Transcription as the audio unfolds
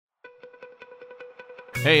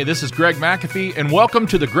Hey, this is Greg McAfee, and welcome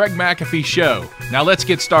to the Greg McAfee Show. Now let's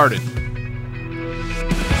get started.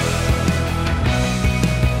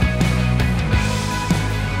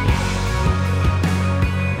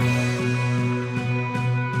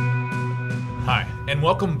 Hi, and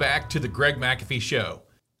welcome back to the Greg McAfee Show,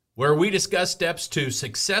 where we discuss steps to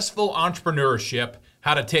successful entrepreneurship,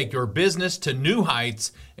 how to take your business to new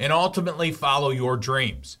heights, and ultimately follow your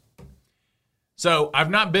dreams. So,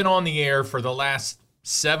 I've not been on the air for the last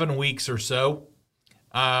 7 weeks or so.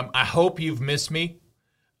 I hope you've missed me.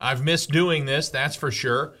 I've missed doing this, that's for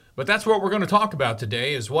sure. But that's what we're going to talk about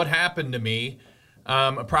today, is what happened to me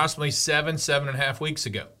approximately 7.5 weeks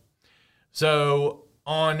ago. So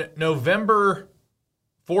on November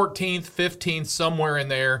 14th, 15th, somewhere in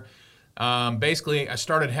there, basically I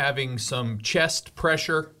started having some chest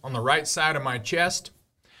pressure on the right side of my chest.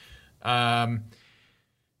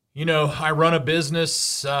 You know, I run a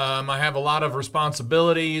business. I have a lot of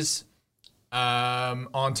responsibilities.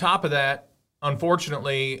 On top of that,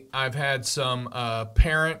 unfortunately, I've had some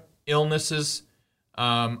parent illnesses.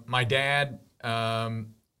 My dad,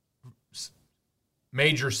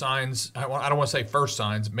 major signs, I don't want to say first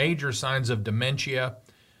signs, major signs of dementia.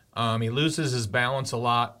 He loses his balance a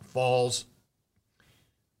lot, falls.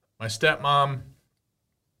 My stepmom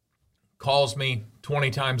calls me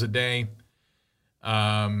 20 times a day.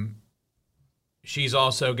 She's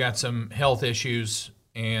also got some health issues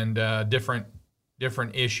and different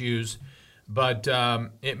issues, but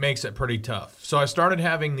it makes it pretty tough. So I started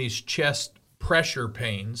having these chest pressure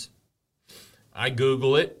pains. I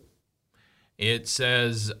Google it. It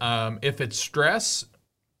says if it's stress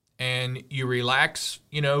and you relax,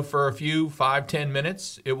 you know, for a few 5-10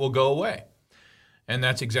 minutes, it will go away. And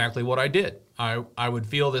that's exactly what I did. I would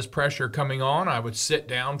feel this pressure coming on. I would sit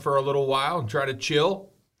down for a little while and try to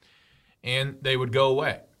chill, and they would go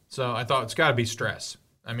away. So I thought, it's got to be stress.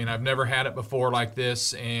 I mean, I've never had it before like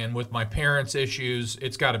this, and with my parents' issues,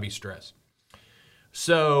 it's got to be stress.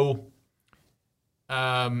 So,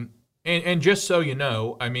 and just so you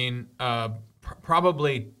know, I mean,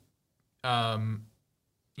 probably, 2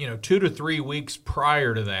 to 3 weeks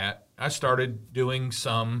prior to that, I started doing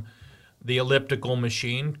the elliptical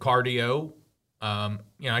machine, cardio.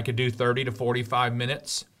 I could do 30 to 45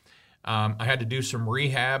 minutes. I had to do some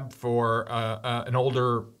rehab for an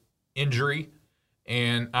older injury,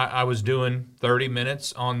 and I was doing 30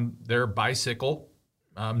 minutes on their bicycle,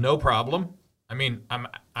 no problem. I mean, I'm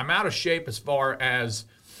out of shape as far as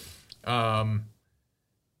my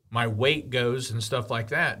weight goes and stuff like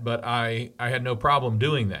that, but I had no problem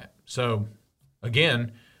doing that. So,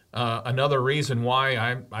 again, another reason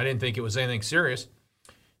why I didn't think it was anything serious.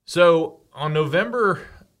 So on November,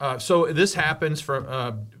 so this happens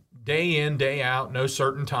from day in, day out, no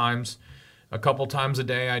certain times. A couple times a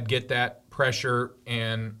day I'd get that pressure,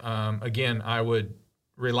 and again, I would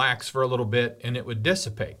relax for a little bit and it would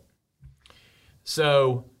dissipate.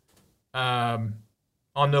 So on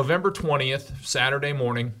November 20th, Saturday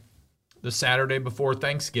morning, the Saturday before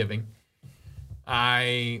Thanksgiving,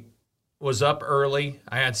 I was up early.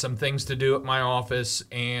 I had some things to do at my office,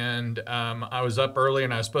 and I was up early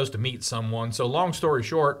and I was supposed to meet someone. So long story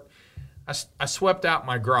short, I swept out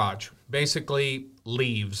my garage, basically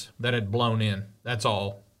leaves that had blown in. That's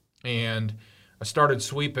all. And I started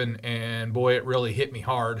sweeping, and boy, it really hit me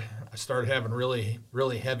hard. I started having really,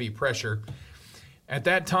 really heavy pressure. At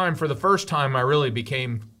that time, for the first time, I really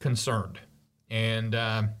became concerned. And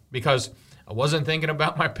because I wasn't thinking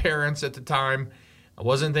about my parents at the time, I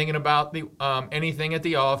wasn't thinking about anything at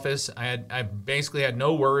the office. I basically had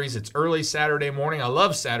no worries. It's early Saturday morning. I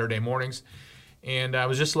love Saturday mornings. And I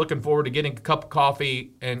was just looking forward to getting a cup of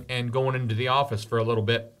coffee and going into the office for a little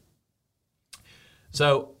bit.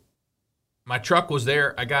 So my truck was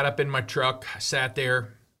there. I got up in my truck. I sat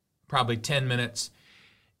there probably 10 minutes.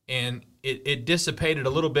 And it dissipated a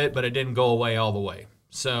little bit, but it didn't go away all the way.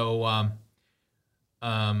 So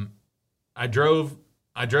I drove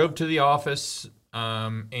to the office.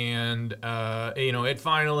 It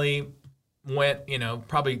finally went,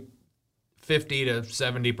 probably 50 to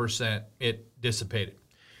 70%, it dissipated.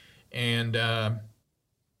 And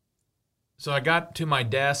so I got to my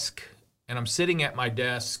desk, and I'm sitting at my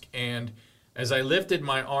desk, and as I lifted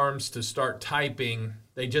my arms to start typing,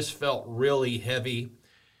 they just felt really heavy.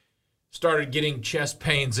 Started getting chest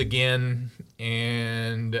pains again,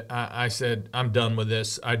 and I said, I'm done with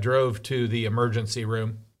this. I drove to the emergency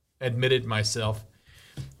room, admitted myself,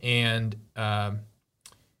 and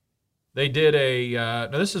they did now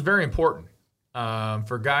this is very important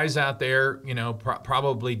for guys out there,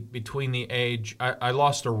 probably between the age. I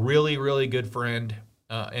lost a really, really good friend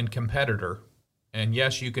and competitor, and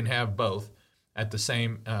yes, you can have both, at the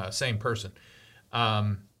same person.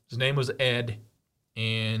 His name was Ed,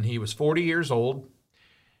 and he was 40 years old.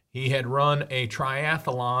 He had run a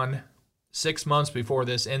triathlon 6 months before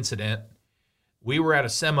this incident. We were at a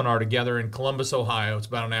seminar together in Columbus, Ohio. It's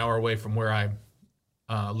about an hour away from where I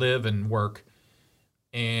live and work.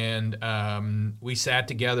 And we sat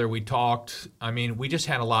together. We talked. I mean, we just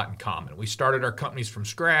had a lot in common. We started our companies from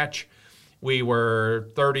scratch. We were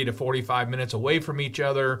 30 to 45 minutes away from each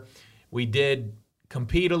other. We did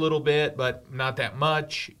compete a little bit, but not that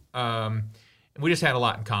much. We just had a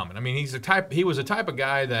lot in common. I mean, he was a type of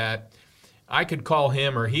guy that I could call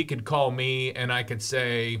him or he could call me, and I could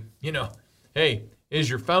say, hey, is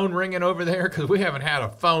your phone ringing over there? Because we haven't had a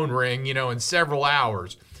phone ring, in several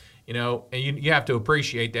hours. And you have to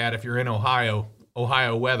appreciate that if you're in Ohio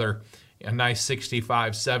weather, a nice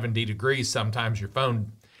 65, 70 degrees, sometimes your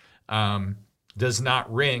phone does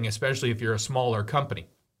not ring, especially if you're a smaller company.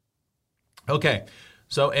 Okay,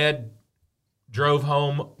 so Ed drove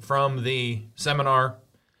home from the seminar,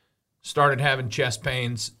 started having chest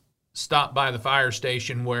pains, stopped by the fire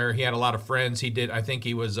station where he had a lot of friends. I think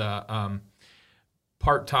he was a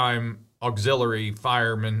part-time auxiliary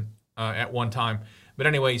fireman at one time. But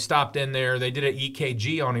anyway, he stopped in there. They did an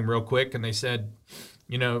EKG on him real quick, and they said,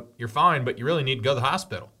 you're fine, but you really need to go to the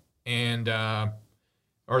hospital. And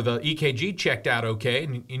or the EKG checked out okay,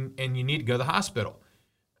 and you need to go to the hospital.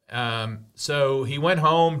 So he went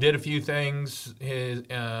home, did a few things.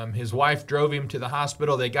 His wife drove him to the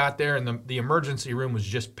hospital. They got there, and the emergency room was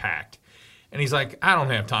just packed. And he's like, I don't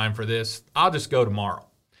have time for this. I'll just go tomorrow.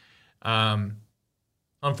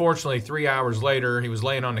 Unfortunately, 3 hours later, he was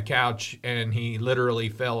laying on the couch, and he literally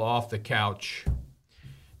fell off the couch,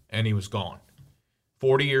 and he was gone.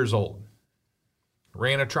 40 years old.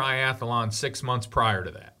 Ran a triathlon 6 months prior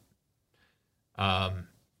to that.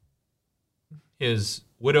 His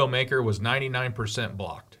Widowmaker was 99%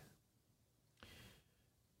 blocked.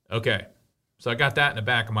 Okay, so I got that in the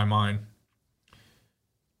back of my mind.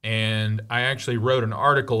 And I actually wrote an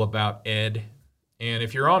article about Ed. And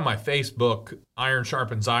if you're on my Facebook Iron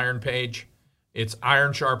Sharpens Iron page, it's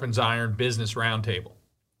Iron Sharpens Iron Business Roundtable.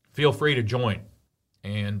 Feel free to join.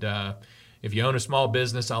 And if you own a small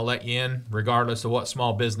business, I'll let you in, regardless of what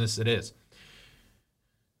small business it is.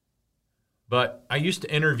 But I used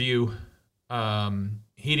to interview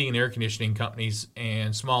heating and air conditioning companies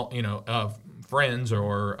and small, friends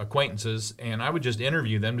or acquaintances, and I would just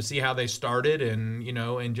interview them to see how they started, and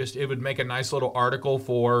it would make a nice little article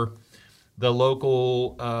for the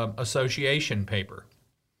local association paper.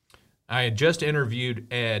 I had just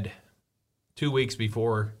interviewed Ed 2 weeks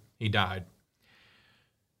before he died.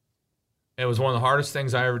 It was one of the hardest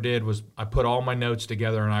things I ever did. Was I put all my notes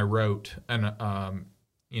together and I wrote a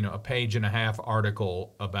 1.5-page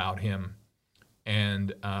article about him.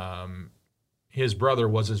 And his brother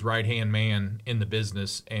was his right-hand man in the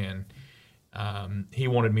business, and he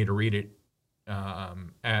wanted me to read it.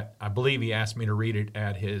 I believe he asked me to read it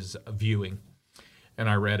at his viewing, and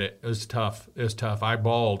I read it. It was tough. I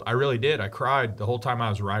bawled. I really did. I cried the whole time I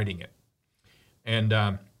was writing it. And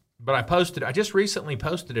but I just recently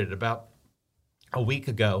posted it about a week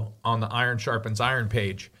ago on the Iron Sharpens Iron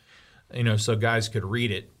page, so guys could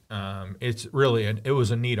read it. It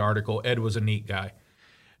was a neat article. Ed was a neat guy.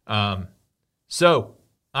 So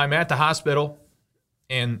I'm at the hospital,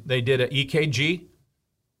 and they did an EKG.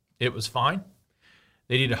 It was fine.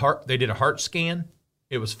 They did a heart scan.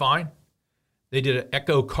 It was fine. They did an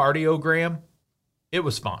echocardiogram. It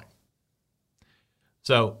was fine.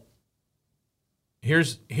 So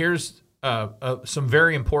here's some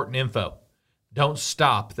very important info. Don't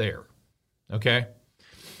stop there. Okay?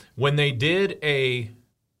 When they did a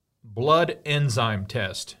blood enzyme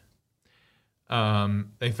test,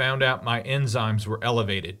 they found out my enzymes were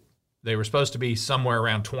elevated. They were supposed to be somewhere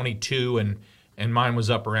around 22, and mine was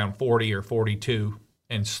up around 40 or 42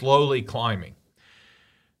 and slowly climbing.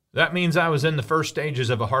 That means I was in the first stages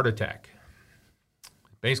of a heart attack.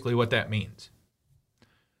 Basically what that means.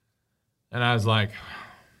 And I was like,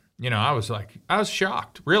 I was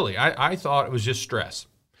shocked, really. I thought it was just stress.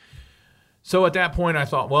 So at that point I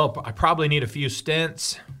thought, well, I probably need a few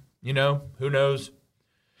stents, who knows?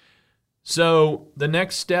 So the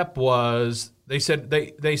next step was they said,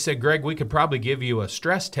 Greg, we could probably give you a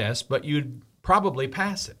stress test, but you'd probably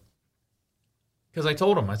pass it. Because I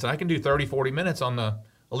told them, I said, I can do 30, 40 minutes on the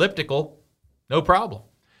elliptical, no problem.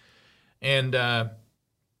 And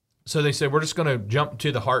so they said, we're just going to jump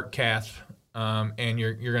to the heart cath, and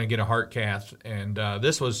you're going to get a heart cath. And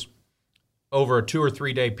this was over a 2 or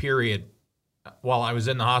 3 day period while I was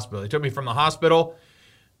in the hospital. They took me from the hospital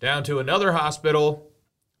down to another hospital,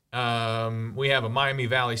 We have a Miami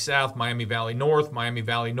Valley South, Miami Valley North. Miami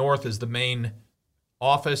Valley North is the main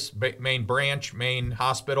office, main branch, main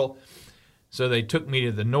hospital. So they took me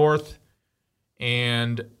to the north,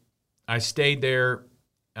 and I stayed there,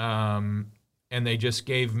 and they just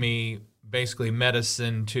gave me basically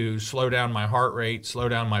medicine to slow down my heart rate, slow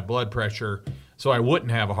down my blood pressure, so I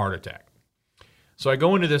wouldn't have a heart attack. So I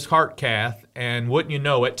go into this heart cath, and wouldn't you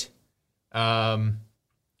know it, the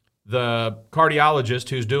cardiologist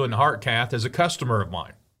who's doing the heart cath is a customer of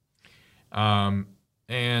mine.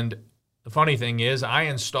 And the funny thing is, I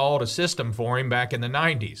installed a system for him back in the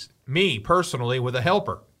 90s, me personally, with a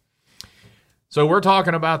helper. So we're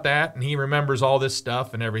talking about that, and he remembers all this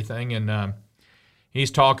stuff and everything, and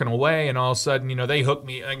he's talking away, and all of a sudden, they hook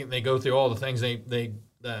me. They go through all the things.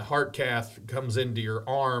 The heart cath comes into your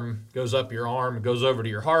arm, goes up your arm, it goes over to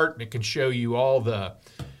your heart, and it can show you all the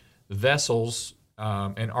vessels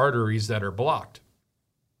and arteries that are blocked.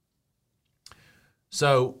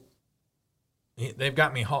 So they've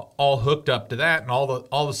got me all hooked up to that, and all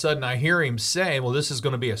of a sudden I hear him say, well, this is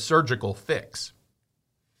going to be a surgical fix.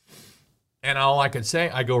 And all I could say,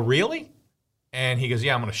 I go, really? And he goes,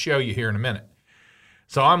 yeah, I'm going to show you here in a minute.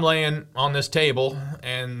 So I'm laying on this table,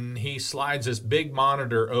 and he slides this big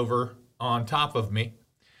monitor over on top of me.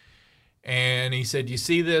 And he said, you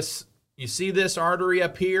see this artery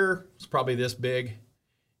up here? It's probably this big.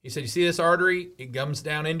 He said, you see this artery? It comes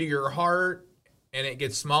down into your heart, and it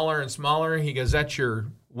gets smaller and smaller. He goes, that's your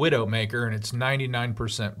widowmaker, and it's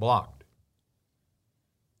 99% blocked.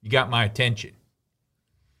 You got my attention.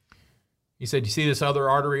 He said, you see this other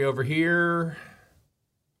artery over here?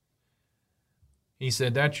 He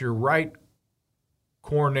said, that's your right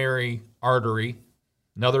coronary artery,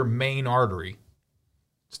 another main artery.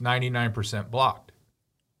 It's 99% blocked.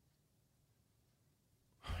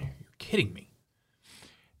 You're kidding me.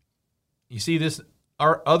 You see this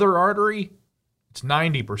other artery? It's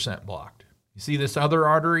 90% blocked. You see this other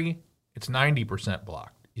artery? It's 90%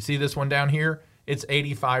 blocked. You see this one down here? It's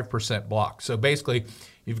 85% blocked. So basically,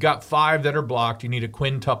 you've got 5 that are blocked. You need a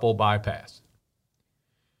quintuple bypass.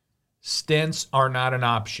 Stents are not an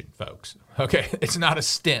option, folks. Okay, it's not a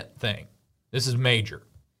stent thing. This is major.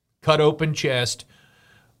 Cut open chest,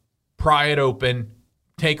 pry it open,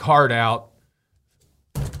 take heart out,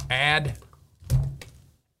 add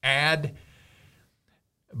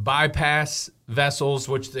bypass vessels,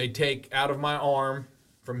 which they take out of my arm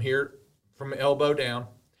from here, from elbow down,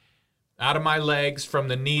 out of my legs from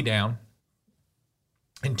the knee down,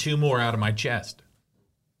 and 2 more out of my chest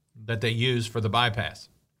that they use for the bypass.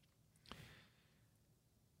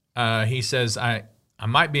 He says, I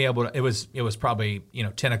might be able to, it was probably,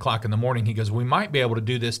 10 o'clock in the morning. He goes, we might be able to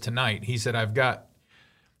do this tonight. He said, I've got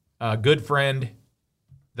a good friend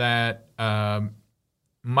that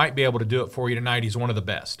might be able to do it for you tonight. He's one of the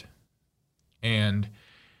best. And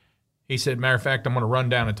he said, matter of fact, I'm going to run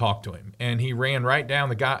down and talk to him. And he ran right down.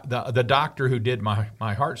 The doctor who did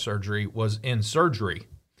my heart surgery was in surgery.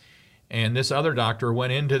 And this other doctor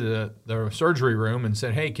went into the surgery room and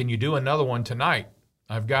said, hey, can you do another one tonight?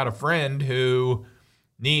 I've got a friend who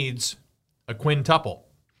needs a quintuple.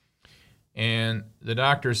 And the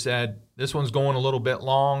doctor said, this one's going a little bit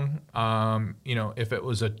long. If it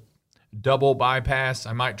was a double bypass,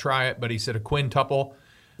 I might try it. But he said a quintuple.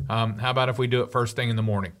 How about if we do it first thing in the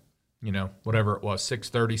morning? Whatever it was,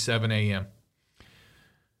 6:30, 7 a.m.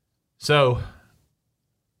 So,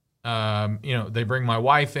 they bring my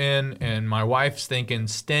wife in, and my wife's thinking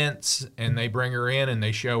stents, and they bring her in and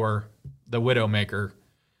they show her the widowmaker.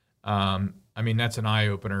 That's an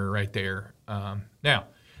eye-opener right there. Now,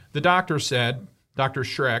 the doctor said, Dr.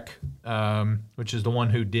 Schreck, which is the one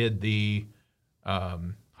who did the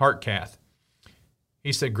heart cath,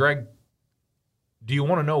 he said, Greg, do you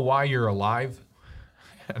want to know why you're alive?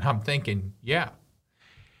 And I'm thinking, yeah.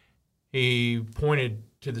 He pointed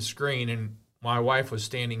to the screen, and my wife was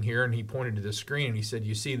standing here, and he pointed to the screen, and he said,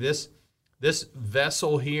 you see this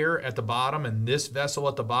vessel here at the bottom, and this vessel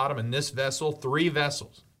at the bottom, and this vessel, 3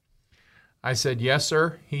 vessels. I said, yes,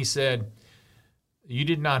 sir. He said, you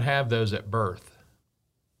did not have those at birth.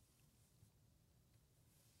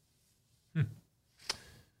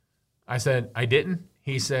 I said, I didn't?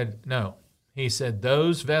 He said, no. He said,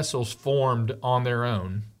 those vessels formed on their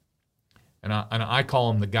own, and I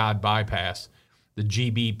call them the God bypass, the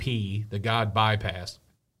GBP, the God bypass,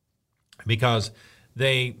 because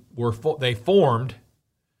they formed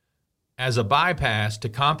as a bypass to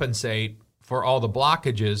compensate for all the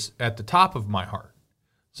blockages at the top of my heart.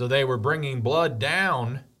 So they were bringing blood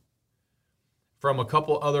down from a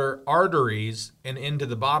couple other arteries and into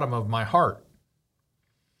the bottom of my heart.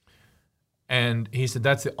 And he said,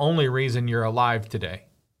 that's the only reason you're alive today.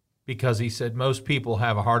 because he said most people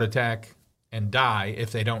have a heart attack and die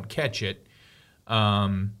if they don't catch it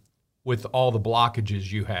with all the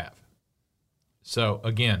blockages you have. So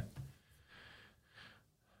again,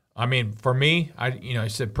 I mean, for me, I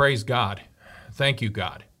said, praise God, thank you,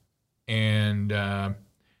 God, and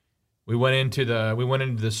we went into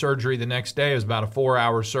the surgery the next day. It was about a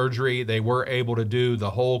 4-hour surgery. They were able to do the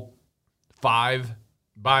whole 5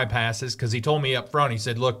 bypasses because he told me up front. He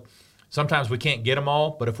said, "Look, sometimes we can't get them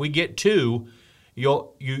all, but if we get 2,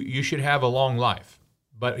 you should have a long life."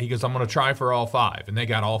 But he goes, "I'm going to try for all 5," and they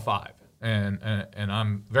got all 5, and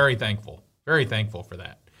I'm very thankful for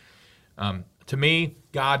that. To me,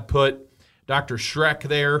 God put Dr. Schreck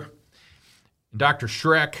there. Dr.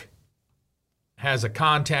 Schreck has a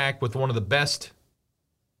contact with one of the best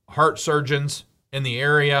heart surgeons in the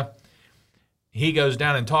area. He goes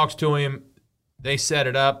down and talks to him. They set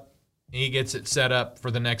it up. He gets it set up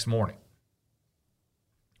for the next morning.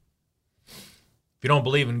 If you don't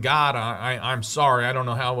believe in God, I'm sorry. I don't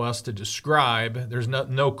know how else to describe. There's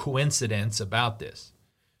no coincidence about this.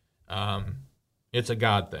 It's a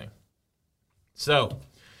God thing. So,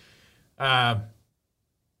 I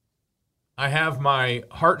have my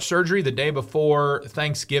heart surgery the day before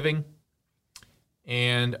Thanksgiving,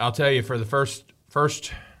 and I'll tell you, for the first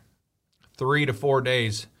 3 to 4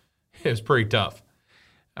 days, it was pretty tough.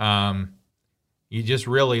 You just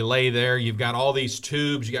really lay there. You've got all these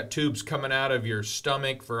tubes. You got tubes coming out of your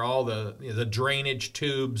stomach for all the drainage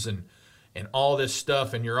tubes and all this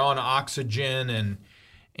stuff, and you're on oxygen,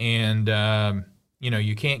 and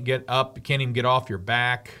you can't get up. You can't even get off your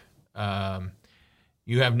back.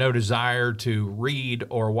 You have no desire to read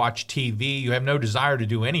or watch TV. You have no desire to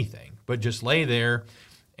do anything but just lay there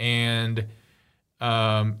and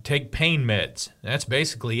take pain meds. That's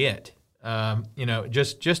basically it.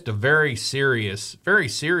 Just a very serious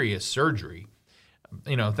surgery.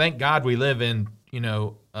 Thank God we live in,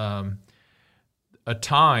 a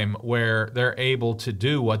time where they're able to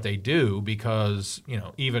do what they do, because,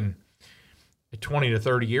 even 20 to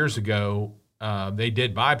 30 years ago, they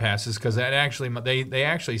did bypasses because they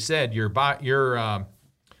actually said the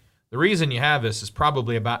reason you have this is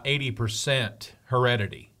probably about 80%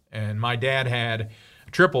 heredity. And my dad had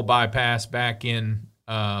a triple bypass back in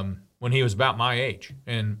when he was about my age,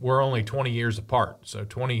 and we're only 20 years apart. So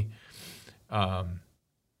 20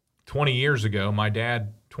 years ago,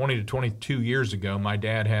 20 to 22 years ago, my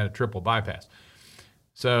dad had a triple bypass.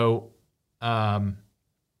 So, so I'm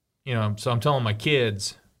telling my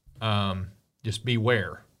kids, just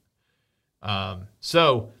beware.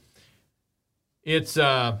 So it's,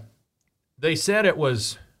 they said it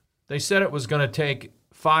was going to take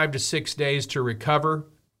 5 to 6 days to recover.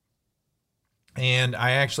 And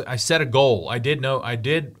I set a goal. I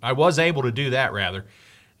was able to do that, rather.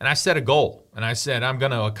 And I set a goal, and I said, I'm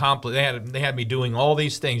going to accomplish. They had me doing all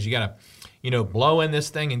these things. You got to, blow in this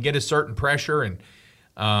thing and get a certain pressure, and,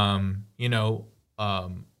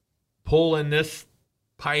 pull in this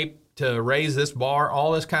pipe to raise this bar,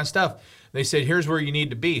 all this kind of stuff. They said, here's where you need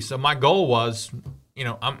to be. So my goal was,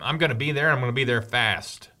 I'm going to be there. I'm going to be there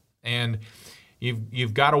fast. And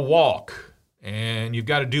you've got to walk, and you've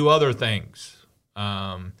got to do other things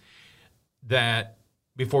that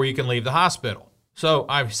before you can leave the hospital. So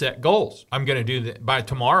I've set goals. I'm going to do that. By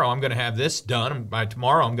tomorrow, I'm going to have this done. By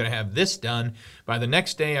tomorrow, I'm going to have this done. By the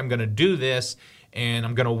next day, I'm going to do this, and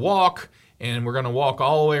I'm going to walk, and we're going to walk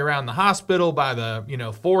all the way around the hospital by the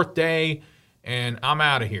 4th day, and I'm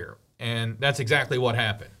out of here. And that's exactly what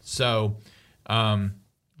happened. So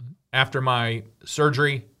after my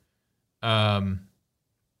surgery on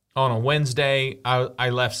a Wednesday, I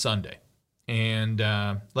left Sunday, and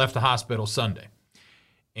left the hospital Sunday.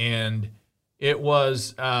 And it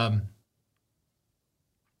was, I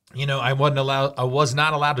was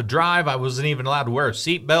not allowed to drive. I wasn't even allowed to wear a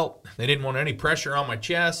seatbelt. They didn't want any pressure on my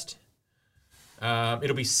chest.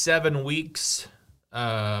 It'll be 7 weeks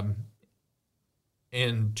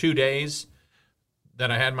in 2 days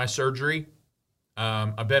that I had my surgery.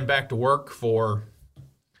 I've been back to work for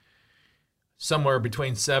somewhere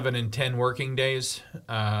between 7 and 10 working days.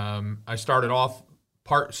 I started off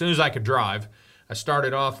as soon as I could drive. I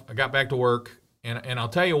got back to work, and I'll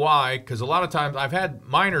tell you why, because a lot of times I've had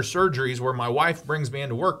minor surgeries where my wife brings me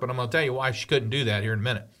into work, but I'm going to tell you why she couldn't do that here in a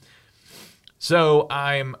minute. So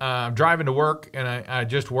I'm driving to work, and I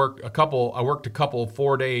just worked a couple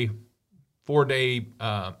 4-day,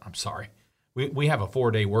 I'm sorry. We have a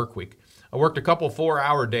 4-day work week. I worked a couple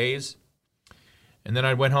 4-hour days, and then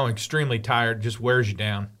I went home extremely tired. It just wears you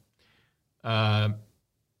down. And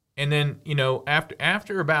then,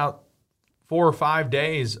 after about 4 or 5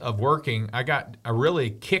 days of working, I got a really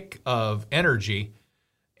kick of energy,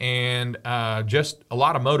 and just a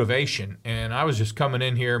lot of motivation. And I was just coming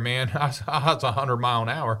in here, man, I was 100 mile an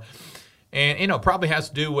hour. And, you know, probably has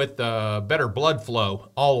to do with better blood flow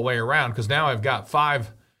all the way around, because now I've got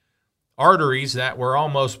 5 arteries that were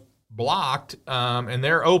almost blocked, and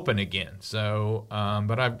they're open again. So,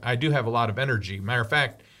 but I do have a lot of energy. Matter of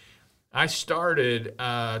fact, I started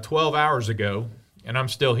 12 hours ago, and I'm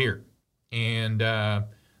still here. And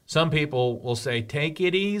some people will say, take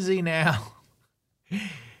it easy now.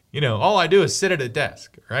 You know, all I do is sit at a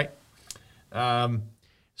desk, right?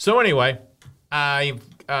 So anyway, I'm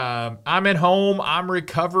at home. I'm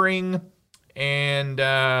recovering, and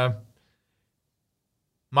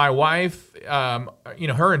my wife, you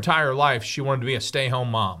know, her entire life, she wanted to be a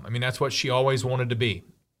stay-home mom. I mean, that's what she always wanted to be.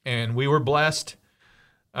 And we were blessed.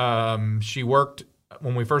 She worked,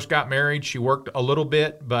 when we first got married, she worked a little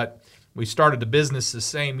bit, but we started the business the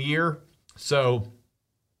same year. So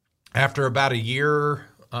after about a year,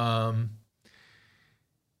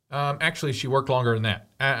 actually, she worked longer than that.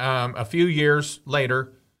 A few years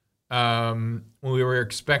later, when we were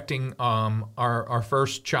expecting our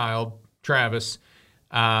first child, Travis,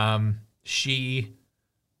 she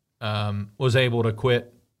was able to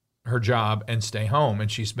quit her job and stay home,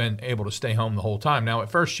 and she's been able to stay home the whole time. Now,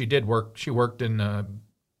 at first, she did work. She worked in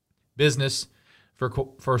business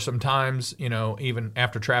for some times, you know, even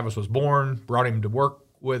after Travis was born, brought him to work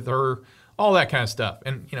with her, all that kind of stuff.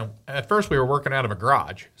 And, you know, at first we were working out of a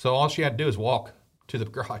garage, so all she had to do is walk to the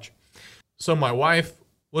garage. So my wife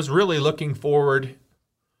was really looking forward.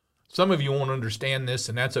 Some of you won't understand this,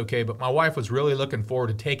 and that's okay, but my wife was really looking forward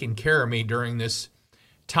to taking care of me during this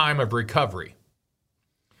time of recovery.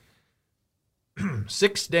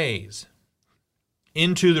 6 days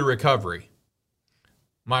into the recovery,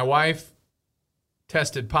 my wife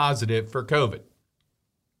tested positive for COVID.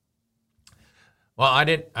 Well,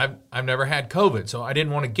 I've never had COVID, so I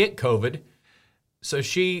didn't want to get COVID. So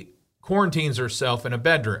she quarantines herself in a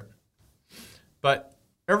bedroom. But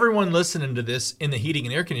everyone listening to this in the heating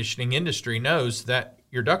and air conditioning industry knows that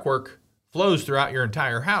your ductwork flows throughout your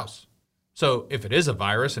entire house. So if it is a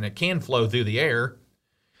virus and it can flow through the air,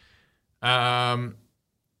 I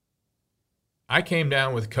came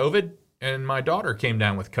down with COVID and my daughter came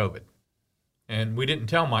down with COVID. And we didn't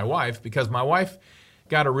tell my wife because my wife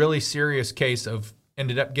got a really serious case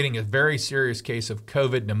ended up getting a very serious case of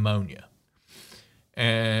COVID pneumonia.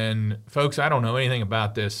 And folks, I don't know anything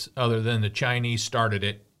about this other than the Chinese started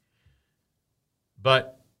it.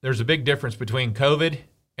 But there's a big difference between COVID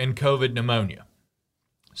and COVID pneumonia.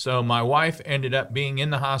 So my wife ended up being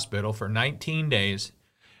in the hospital for 19 days.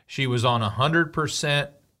 She was on 100%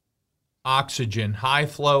 oxygen, high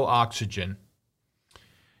flow oxygen.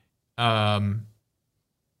 And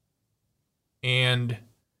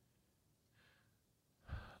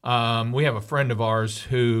we have a friend of ours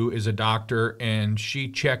who is a doctor, and she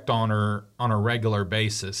checked on her on a regular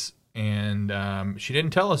basis. And she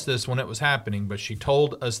didn't tell us this when it was happening, but she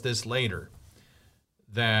told us this later,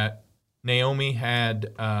 that Naomi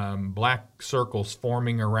had black circles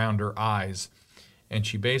forming around her eyes. And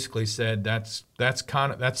she basically said that's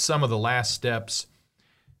some of the last steps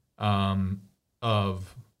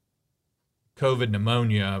of COVID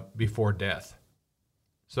pneumonia before death.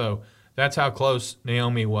 So that's how close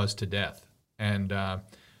Naomi was to death. And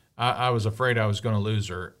I was afraid I was going to lose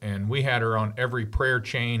her. And we had her on every prayer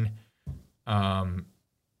chain that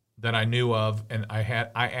I knew of, and I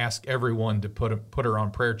asked everyone to put her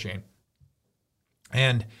on prayer chain.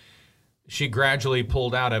 And she gradually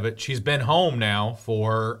pulled out of it. She's been home now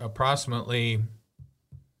for approximately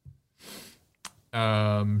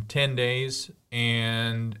 10 days,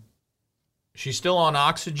 and she's still on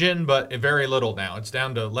oxygen, but very little now. It's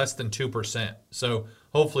down to less than 2%. So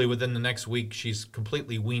hopefully within the next week, she's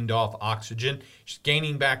completely weaned off oxygen. She's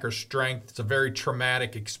gaining back her strength. It's a very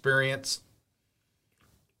traumatic experience.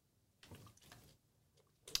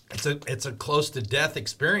 It's a close to death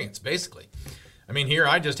experience, basically. I mean, here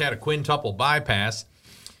I just had a quintuple bypass.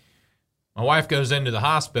 My wife goes into the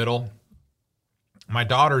hospital. My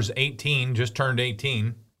daughter's 18, just turned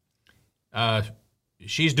 18.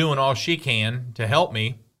 She's doing all she can to help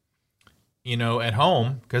me, you know, at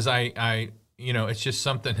home, because I you know, it's just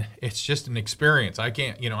something, it's just an experience. I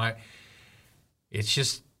can't, you know, it's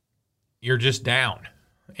just, you're just down,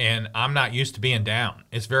 and I'm not used to being down.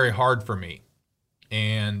 It's very hard for me.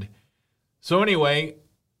 And so anyway,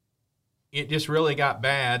 it just really got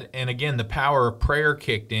bad. And again, the power of prayer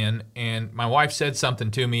kicked in. And my wife said something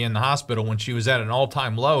to me in the hospital when she was at an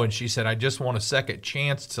all-time low. And she said, I just want a second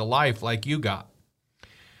chance to life like you got.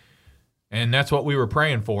 And that's what we were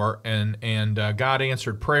praying for. And God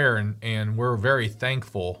answered prayer. And we're very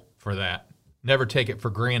thankful for that. Never take it for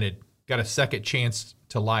granted. Got a second chance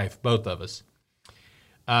to life, both of us.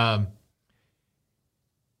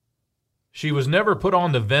 She was never put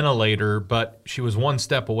on the ventilator, but she was one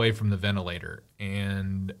step away from the ventilator.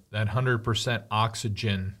 And that 100%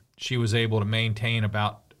 oxygen, she was able to maintain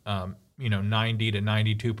about 90 to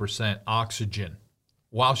 92% oxygen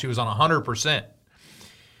while she was on 100%.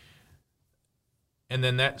 And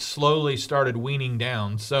then that slowly started weaning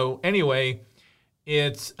down. So anyway,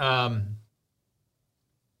 it's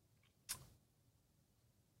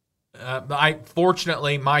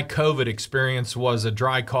fortunately, my COVID experience was a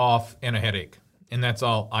dry cough and a headache, and that's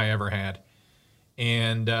all I ever had.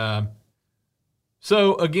 And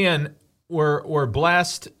so again, we're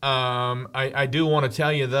blessed. I do want to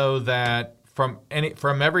tell you though that from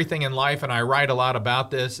everything in life, and I write a lot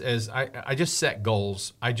about this, is I just set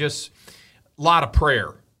goals. A lot of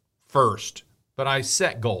prayer first, but I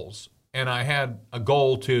set goals, and I had a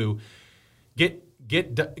goal to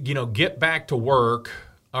get back to work.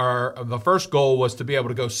 The first goal was to be able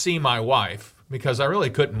to go see my wife because I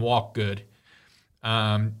really couldn't walk good.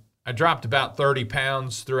 I dropped about 30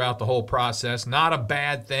 pounds throughout the whole process. Not a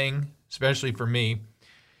bad thing, especially for me,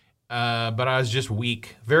 but I was just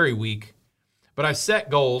weak, very weak. But I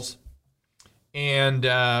set goals, and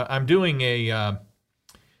I'm doing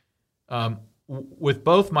with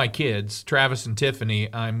both my kids, Travis and Tiffany,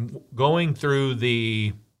 I'm going through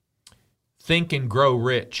the Think and Grow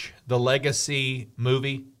Rich, the Legacy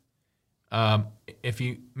movie. If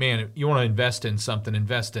you want to invest in something,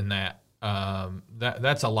 invest in that.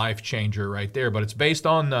 That's a life changer right there. But it's based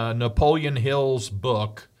on Napoleon Hill's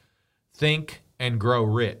book, Think and Grow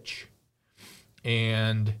Rich.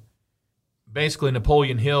 And basically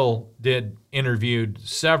Napoleon Hill interviewed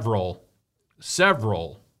several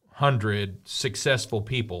hundred successful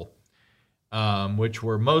people, which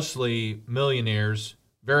were mostly millionaires,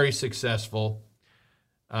 very successful.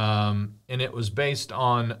 And it was based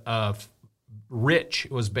on rich.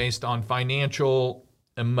 It was based on financial,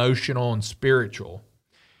 emotional, and spiritual.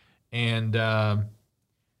 And,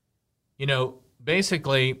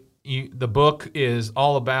 basically the book is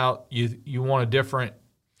all about you want a different,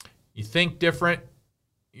 you think different,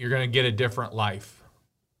 you're going to get a different life.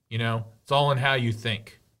 It's all in how you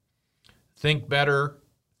think. Think better,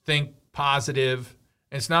 think positive.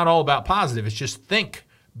 And it's not all about positive. It's just think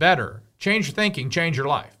better. Change your thinking, change your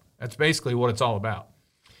life. That's basically what it's all about.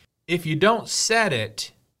 If you don't set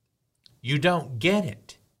it, you don't get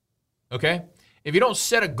it. Okay? If you don't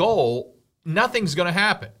set a goal, nothing's going to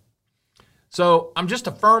happen. So I'm just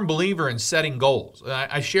a firm believer in setting goals.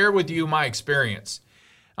 I share with you my experience.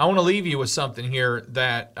 I want to leave you with something here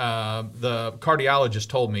that the cardiologist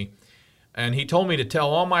told me. And he told me to tell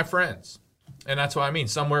all my friends. And that's what I mean,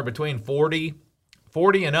 somewhere between 40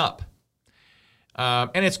 and up.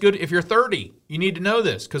 And it's good if you're 30, you need to know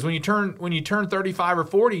this, because when you turn 35 or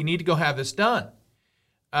 40, you need to go have this done.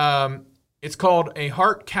 It's called a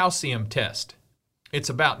heart calcium test. It's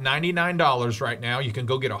about $99 right now. You can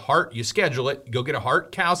go get you schedule it, go get a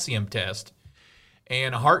heart calcium test.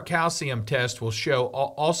 And a heart calcium test will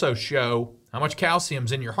also show how much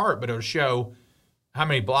calcium's in your heart, but it'll show how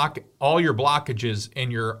many all your blockages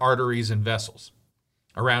in your arteries and vessels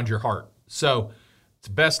around your heart. So it's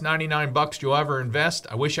the best $99 you'll ever invest.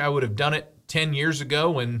 I wish I would have done it 10 years ago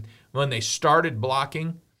when they started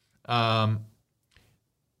blocking.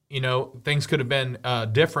 Things could have been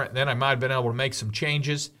different. Then I might have been able to make some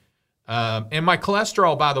changes. And my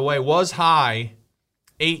cholesterol, by the way, was high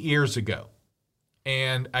 8 years ago.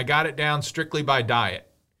 And I got it down strictly by diet.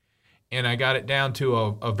 And I got it down to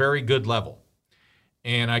a very good level.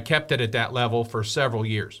 And I kept it at that level for several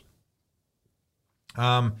years.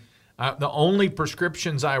 The only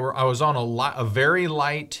prescriptions I was on a very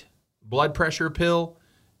light blood pressure pill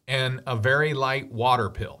and a very light water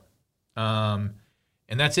pill. And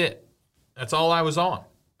that's it. That's all I was on.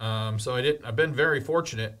 So I've been very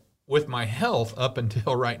fortunate with my health up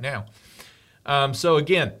until right now. So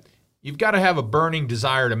again, you've got to have a burning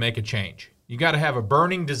desire to make a change. You got to have a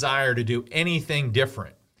burning desire to do anything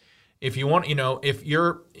different. If you want, if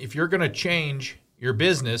you're going to change your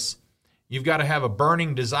business, you've got to have a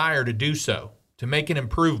burning desire to do so, to make an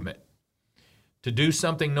improvement, to do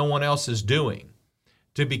something no one else is doing,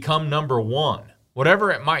 to become number one, whatever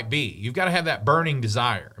it might be. You've got to have that burning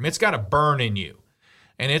desire. I mean, it's got to burn in you,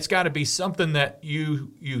 and it's got to be something that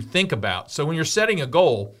you think about. So when you're setting a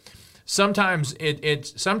goal, sometimes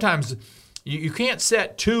you can't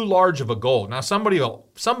set too large of a goal. Now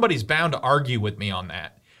somebody's bound to argue with me on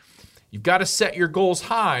that. You've got to set your goals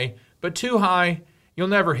high, but too high, you'll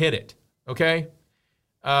never hit it. Okay?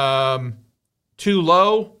 Too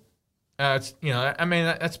low, I mean,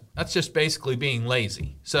 that's just basically being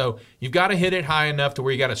lazy. So you've got to hit it high enough to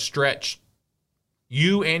where you got to stretch.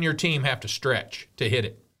 You and your team have to stretch to hit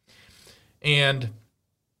it. And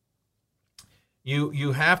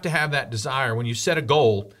you have to have that desire. When you set a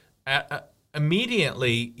goal,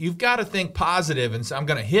 immediately you've got to think positive and say, I'm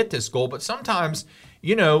going to hit this goal. But sometimes,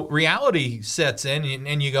 reality sets in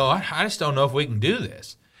and you go, I just don't know if we can do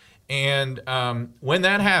this. And when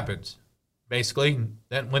that happens, basically,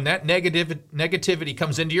 when that negativity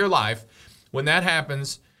comes into your life, when that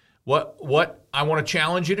happens, what I want to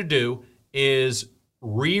challenge you to do is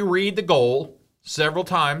reread the goal several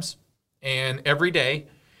times and every day,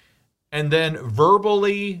 and then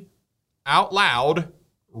verbally out loud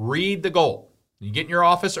read the goal. You get in your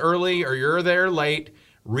office early or you're there late,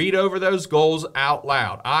 read over those goals out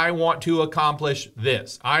loud. I want to accomplish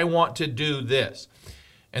this. I want to do this.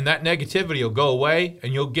 And that negativity will go away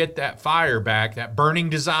and you'll get that fire back, that burning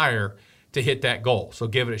desire to hit that goal. So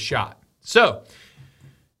give it a shot. So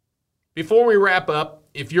before we wrap up,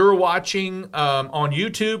 if you're watching on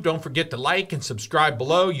YouTube, don't forget to like and subscribe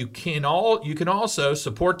below. You can also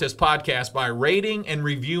support this podcast by rating and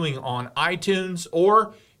reviewing on iTunes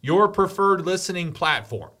or your preferred listening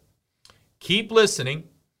platform. Keep listening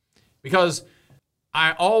because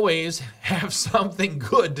I always have something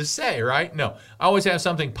good to say, right? No, I always have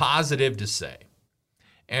something positive to say.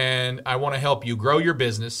 And I want to help you grow your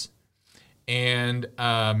business. And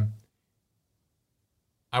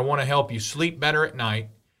I want to help you sleep better at night.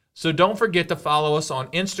 So don't forget to follow us on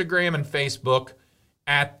Instagram and Facebook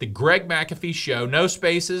at The Greg McAfee Show. No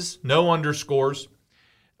spaces, no underscores.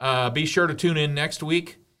 Be sure to tune in next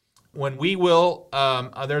week when we will,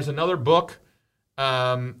 there's another book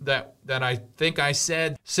that I think I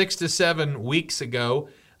said 6 to 7 weeks ago.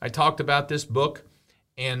 I talked about this book,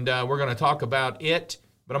 and we're going to talk about it.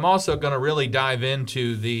 But I'm also going to really dive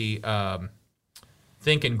into the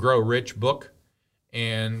Think and Grow Rich book.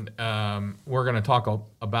 And we're going to talk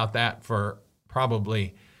about that for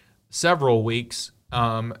probably several weeks,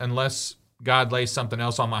 unless God lays something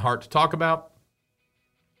else on my heart to talk about.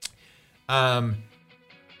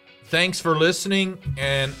 Thanks for listening,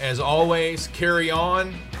 and as always, carry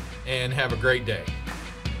on and have a great day.